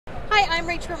Hi, I'm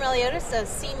Rachel Meliodas, a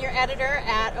senior editor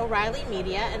at O'Reilly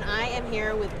Media, and I am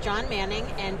here with John Manning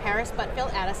and Paris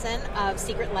Butfield-Addison of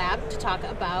Secret Lab to talk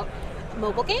about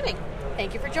mobile gaming.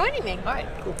 Thank you for joining me. Hi.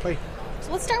 Cool. Hey.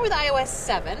 So let's start with iOS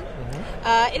 7.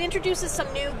 Mm-hmm. It introduces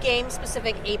some new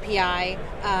game-specific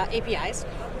APIs.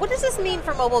 What does this mean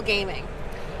for mobile gaming?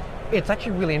 It's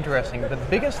actually really interesting. The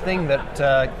biggest thing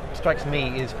that strikes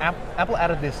me is Apple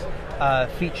added this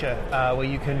feature where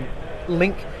you can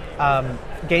link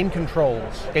game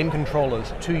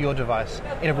controllers to your device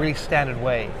in a really standard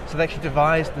way. So they actually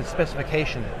devised the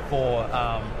specification for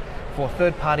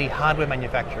third-party hardware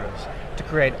manufacturers to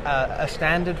create a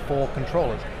standard for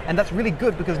controllers. And that's really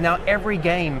good because now every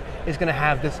game is going to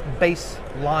have this base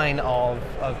line of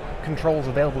controls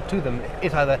available to them.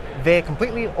 It's either there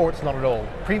completely or it's not at all.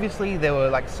 Previously, there were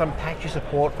like some patchy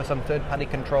support for some third-party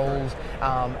controls,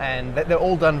 and they're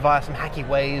all done via some hacky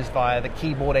ways, via the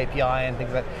keyboard API and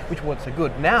things like that, which weren't so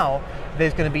good. Now,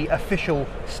 there's going to be official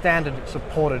standard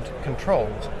supported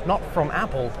controls, not from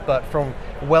Apple, but from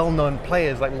well-known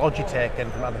players like Logitech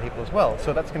and from other people as well.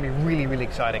 So that's going to be really, really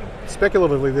exciting.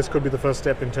 Speculatively, this could be the first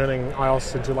step in turning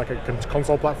iOS into like a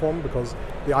console platform, because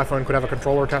the iPhone could have a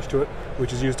controller attached to it,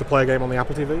 which is used to play a game on the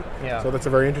Apple TV. Yeah. So that's a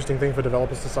very interesting thing for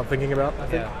developers to start thinking about, I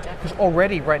think. Because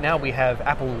already, right now, we have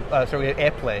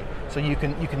AirPlay, so you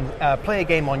can play a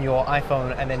game on your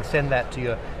iPhone and then send that to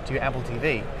your Apple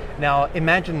TV. Now,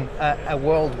 imagine a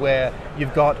world where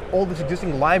you've got all this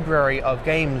existing library of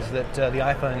games that the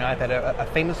iPhone and iPad are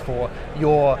famous for.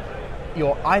 Your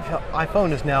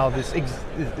iPhone is now this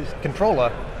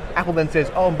controller. Apple then says,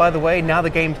 oh, and by the way, now the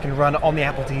games can run on the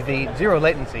Apple TV, zero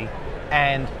latency,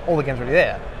 and all the games are already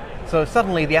there. So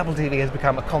suddenly the Apple TV has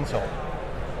become a console.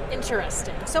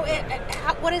 Interesting. So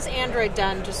what has Android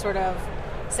done to sort of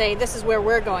say this is where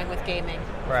we're going with gaming?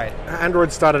 Right.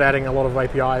 Android started adding a lot of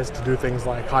APIs to do things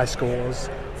like high scores,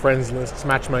 friends lists,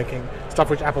 matchmaking, stuff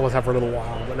which Apple has had for a little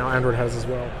while, but now Android has as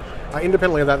well.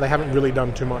 Independently of that, they haven't really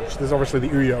done too much. There's obviously the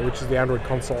Ouya, which is the Android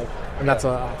console, and that's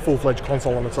a full-fledged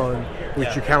console on its own,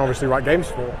 which you can obviously write games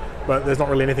for, but there's not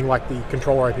really anything like the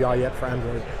controller API yet for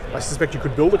Android. I suspect you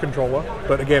could build a controller,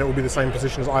 but again, it would be the same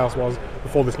position as iOS was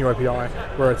before this new API,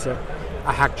 where it's a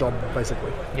hack job,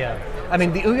 basically. Yeah. I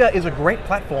mean, the Ouya is a great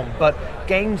platform, but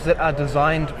games that are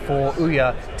designed for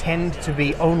Ouya tend to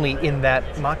be only in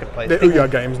that marketplace. They're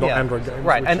Ouya games, not Android games.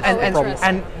 Right,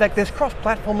 and like there's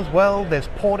cross-platform as well. There's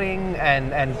porting,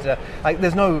 and like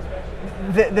there's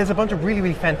a bunch of really,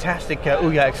 really fantastic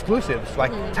Ouya exclusives.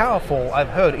 Like Towerfall, I've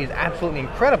heard, is absolutely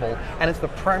incredible, and it's the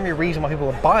primary reason why people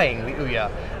are buying the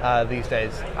Ouya these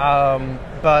days.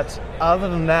 But other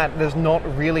than that, there's not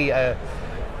really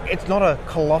it's not a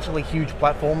colossally huge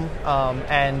platform,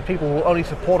 and people will only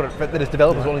support it, that is,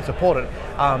 developers will only support it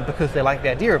because they like the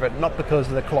idea of it, not because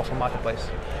of the colossal marketplace.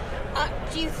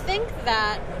 Do you think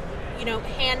that,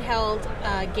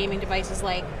 handheld gaming devices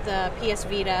like the PS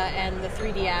Vita and the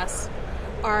 3DS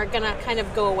are going to kind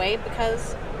of go away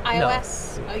because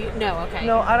iOS? No. Okay.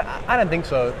 No, I don't think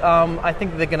so. I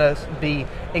think they're going to be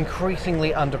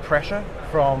increasingly under pressure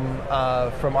from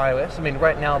iOS. I mean,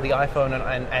 right now the iPhone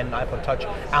and iPod Touch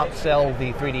outsell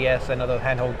the 3DS and other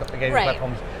handheld gaming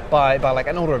platforms by like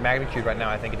an order of magnitude right now,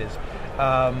 I think it is.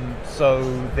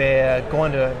 So they're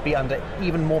going to be under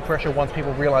even more pressure once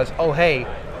people realize, oh, hey,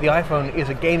 the iPhone is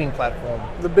a gaming platform.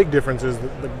 The big difference is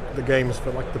that the games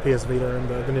for like the PS Vita and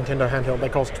the Nintendo handheld, they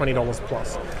cost $20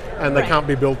 plus, and they can't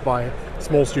be built by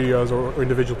small studios or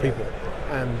individual people.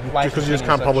 And because you just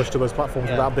can't publish to those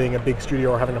platforms without being a big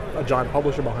studio or having a giant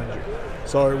publisher behind you.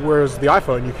 So whereas the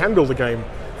iPhone, you can build a game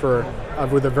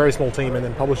with a very small team and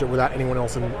then publish it without anyone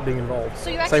else being involved.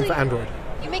 So same for Android.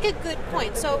 You make a good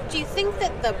point. So do you think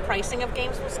that the pricing of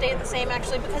games will stay the same,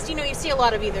 actually? Because, you see a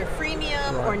lot of either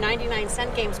freemium or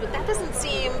 99-cent games, but that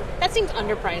seems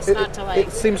underpriced,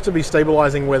 It seems to be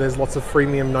stabilizing where there's lots of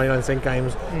freemium 99-cent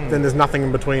games, then there's nothing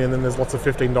in between, and then there's lots of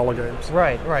 $15 games.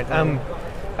 Right.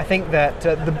 I think that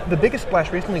the biggest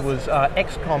splash recently was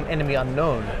XCOM Enemy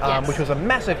Unknown, which was a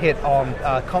massive hit on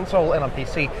console and on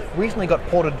PC. Recently got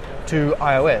ported to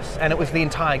iOS, and it was the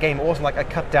entire game. It wasn't like a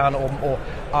cut down or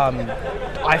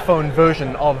iPhone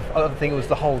version of the thing. It was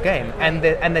the whole game, and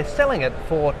they're selling it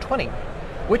for $20,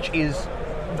 which is,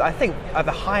 I think,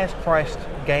 the highest priced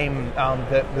game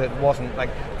that wasn't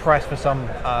like priced for some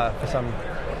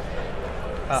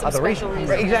other reason.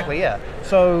 Exactly, yeah.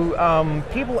 So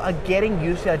people are getting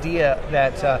used to the idea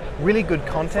that really good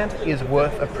content is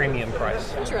worth a premium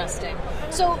price. Interesting.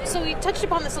 So you touched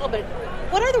upon this a little bit.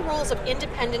 What are the roles of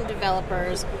independent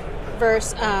developers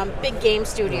versus big game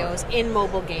studios in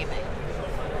mobile gaming?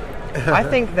 I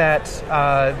think that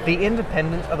the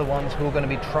independents are the ones who are going to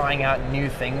be trying out new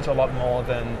things a lot more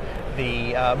than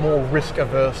the more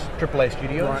risk-averse AAA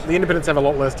studios. Right. The independents have a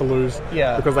lot less to lose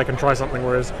because they can try something,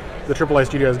 whereas the AAA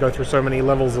studios go through so many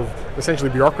levels of essentially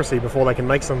bureaucracy before they can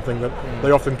make something that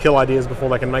they often kill ideas before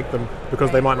they can make them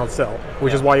because they might not sell,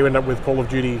 which is why you end up with Call of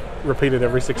Duty repeated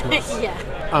every 6 months.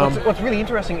 What's really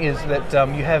interesting is that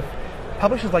you have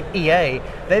publishers like EA,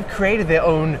 they've created their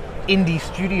own indie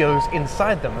studios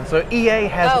inside them, and so EA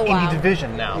has an indie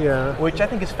division now, which I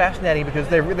think is fascinating because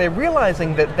they're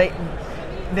realizing that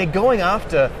they're going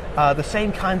after the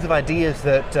same kinds of ideas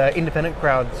that independent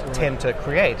crowds tend to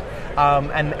create,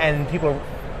 and people are.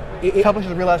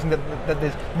 Publishers are realizing that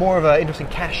there's more of an interesting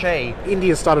cachet. Indie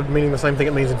has started meaning the same thing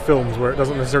it means in films, where it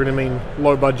doesn't necessarily mean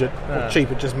low budget or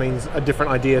cheap. It just means a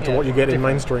different idea to what you get in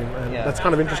mainstream, and that's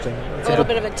kind of interesting. It's a little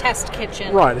bit of a test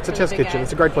kitchen. Right, it's a test kitchen. Guys.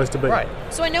 It's a great place to be. Right.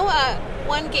 So I know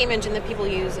one game engine that people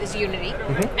use is Unity,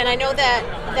 and I know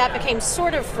that became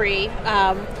sort of free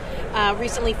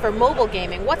recently for mobile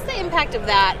gaming. What's the impact of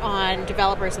that on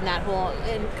developers in that whole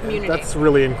community? That's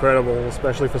really incredible,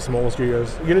 especially for smaller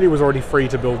studios. Unity was already free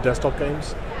to build desktop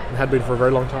games and had been for a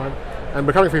very long time. And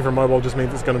becoming free for mobile just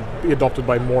means it's going to be adopted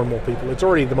by more and more people. It's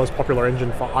already the most popular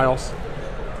engine for iOS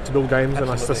to build games, and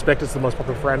I suspect it's the most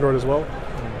popular for Android as well.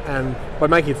 And by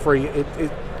making it free,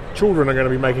 children are going to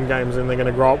be making games, and they're going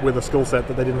to grow up with a skill set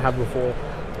that they didn't have before.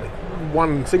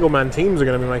 Single-man teams are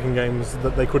going to be making games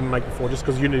that they couldn't make before, just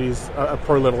because Unity is a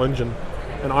pro-level engine,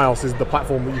 and iOS is the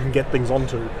platform that you can get things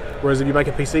onto. Whereas if you make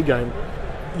a PC game,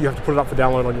 you have to put it up for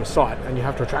download on your site, and you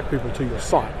have to attract people to your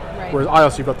site. Right. Whereas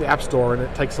iOS, you've got the App Store, and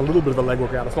it takes a little bit of the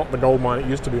legwork out. It's not the gold mine it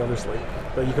used to be, obviously,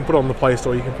 but you can put it on the Play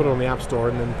Store, you can put it on the App Store,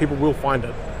 and then people will find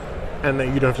it, and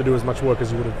then you don't have to do as much work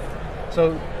as you would have.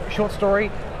 So, short story,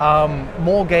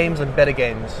 more games and better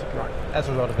games. Right. As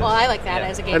a result of this. Well, I like that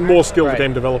as a gamer. And more skilled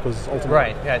game developers, ultimately.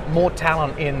 Right, yeah. More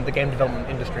talent in the game development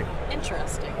industry.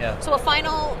 Interesting. Yeah. So a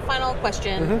final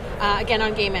question, again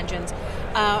on game engines.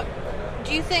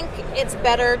 Do you think it's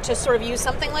better to sort of use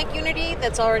something like Unity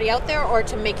that's already out there, or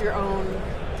to make your own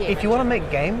game If you want to make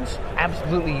games,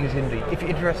 absolutely use Unity. If you're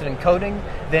interested in coding,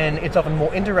 then it's often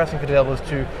more interesting for developers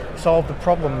to solve the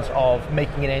problems of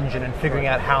making an engine and figuring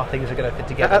out how things are going to fit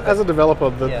together. As a developer,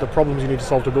 the problems you need to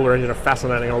solve to build an engine are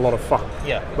fascinating and a lot of fun.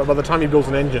 Yeah. But by the time you build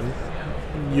an engine,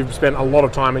 you've spent a lot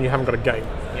of time and you haven't got a game.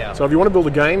 Yeah. So if you want to build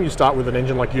a game, you start with an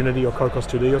engine like Unity or Cocos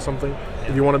 2D or something. Yeah.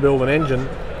 If you want to build an engine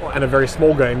and a very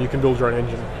small game, you can build your own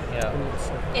engine. Yeah.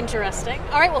 Interesting.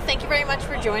 All right, well, thank you very much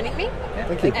for joining me. Yeah.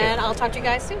 Thank you. And I'll talk to you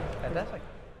guys soon. Fantastic.